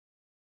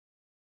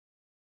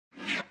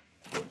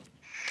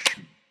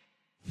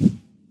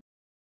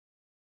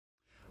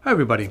Hi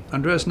everybody,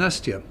 Andreas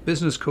Nest here,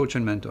 business coach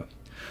and mentor.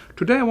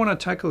 Today I want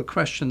to tackle a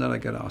question that I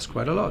get asked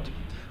quite a lot,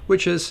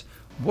 which is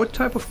what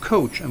type of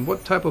coach and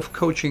what type of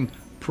coaching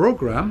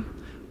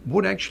program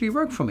would actually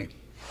work for me?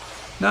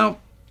 Now,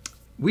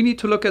 we need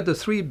to look at the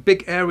three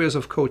big areas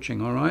of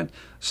coaching, all right?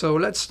 So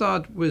let's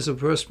start with the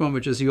first one,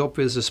 which is the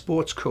obvious, a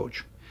sports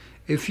coach.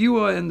 If you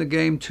are in the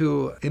game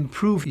to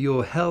improve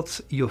your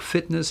health, your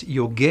fitness,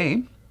 your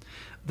game,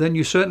 then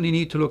you certainly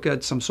need to look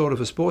at some sort of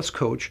a sports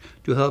coach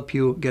to help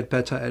you get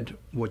better at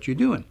what you're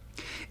doing.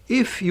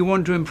 If you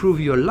want to improve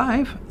your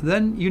life,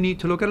 then you need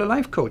to look at a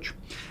life coach.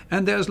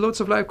 And there's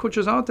lots of life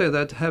coaches out there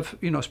that have,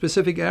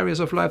 specific areas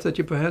of life that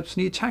you perhaps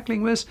need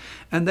tackling with,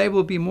 and they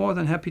will be more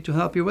than happy to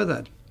help you with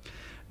that.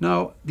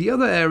 Now, the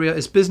other area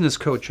is business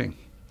coaching.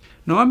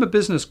 Now, I'm a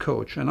business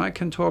coach, and I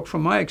can talk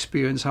from my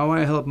experience how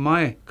I help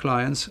my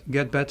clients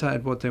get better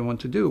at what they want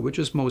to do, which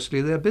is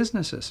mostly their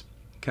businesses.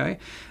 Okay,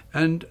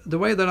 and the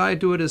way that I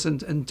do it is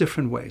in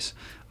different ways.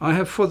 I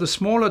have, for the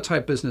smaller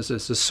type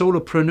businesses, the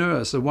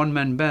solopreneurs, the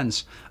one-man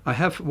bands, I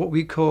have what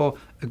we call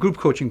group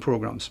coaching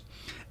programs.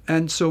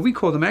 And so we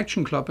call them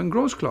Action Club and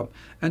Growth Club.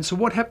 And so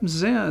what happens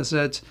there is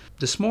that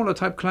the smaller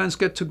type clients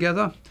get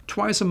together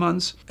twice a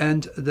month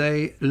and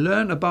they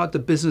learn about the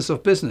business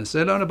of business.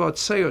 They learn about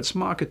sales,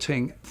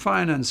 marketing,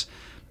 finance,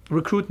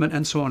 recruitment,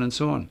 and so on and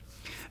so on.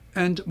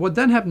 And what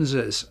then happens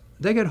is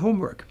they get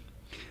homework.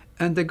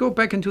 And they go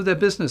back into their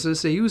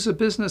businesses. They use a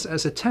business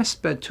as a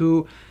test bed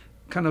to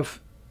kind of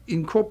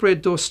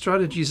incorporate those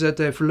strategies that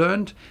they've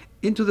learned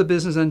into the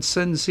business and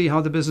then see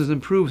how the business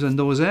improves in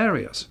those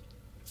areas.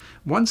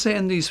 Once they're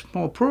in these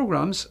small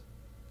programs,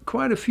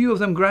 quite a few of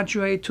them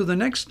graduate to the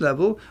next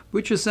level,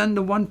 which is then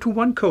the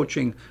one-to-one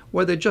coaching,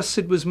 where they just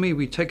sit with me.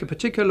 We take a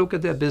particular look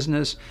at their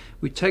business,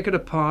 we take it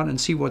apart and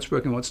see what's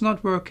working, what's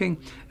not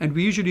working, and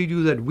we usually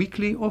do that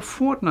weekly or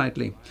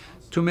fortnightly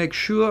to make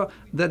sure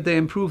that they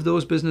improve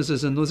those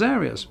businesses in those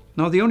areas.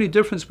 Now, the only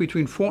difference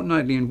between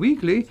fortnightly and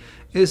weekly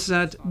is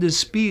that the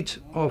speed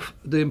of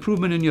the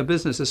improvement in your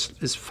business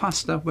is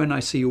faster when I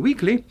see you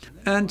weekly.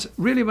 And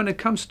really, when it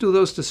comes to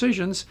those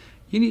decisions,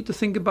 you need to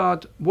think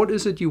about what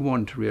is it you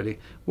want, really.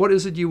 What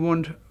is it you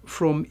want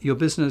from your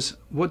business?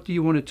 What do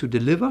you want it to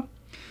deliver?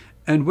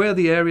 And where are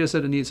the areas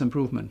that it needs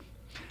improvement?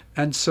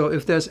 And so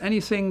if there's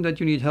anything that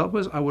you need help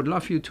with, I would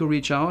love you to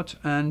reach out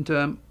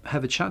and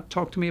have a chat,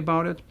 talk to me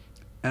about it,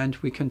 and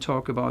we can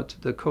talk about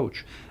the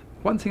coach.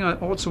 One thing I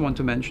also want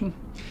to mention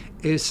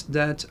is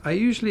that I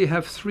usually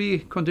have three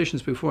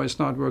conditions before I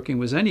start working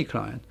with any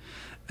client.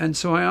 And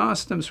so I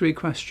ask them three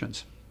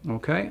questions,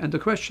 okay? And the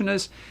question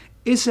is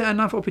there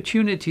enough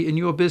opportunity in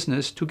your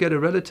business to get a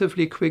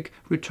relatively quick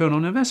return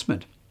on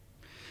investment?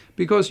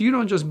 Because you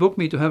don't just book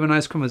me to have a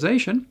nice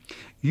conversation,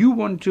 you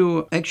want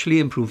to actually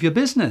improve your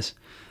business.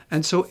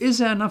 And so is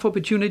there enough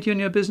opportunity in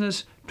your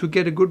business to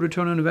get a good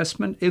return on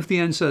investment? If the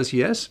answer is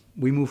yes,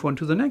 we move on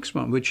to the next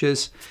one, which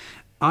is,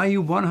 are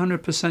you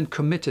 100%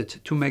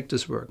 committed to make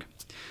this work?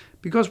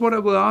 Because what I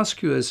will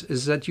ask you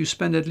is that you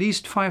spend at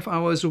least 5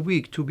 hours a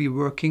week to be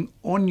working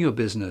on your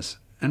business.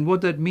 And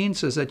what that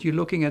means is that you're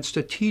looking at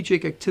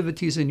strategic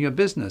activities in your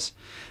business.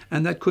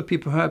 And that could be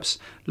perhaps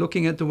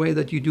looking at the way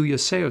that you do your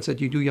sales,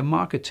 that you do your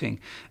marketing,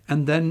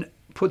 and then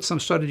put some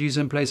strategies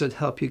in place that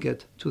help you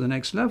get to the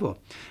next level.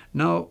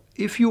 Now,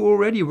 if you're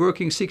already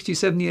working 60,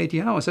 70,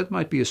 80 hours, that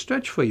might be a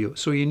stretch for you.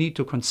 So you need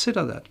to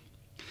consider that.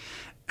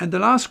 And the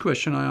last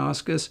question I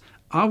ask is,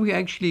 are we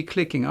actually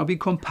clicking? Are we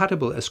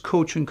compatible as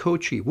coach and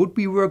coachee? Would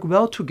we work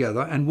well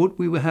together and would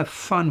we have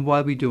fun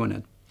while we're doing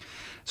it?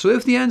 So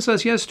if the answer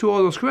is yes to all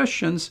those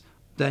questions,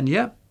 then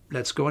yeah,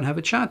 let's go and have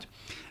a chat.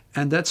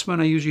 And that's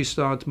when I usually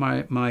start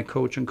my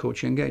coach and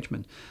coachee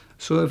engagement.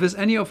 So if there's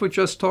any of what we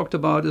just talked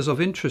about is of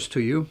interest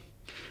to you,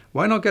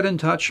 why not get in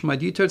touch? My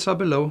details are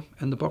below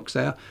in the box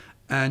there.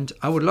 And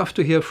I would love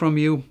to hear from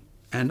you.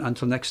 And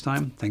until next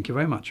time, thank you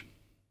very much.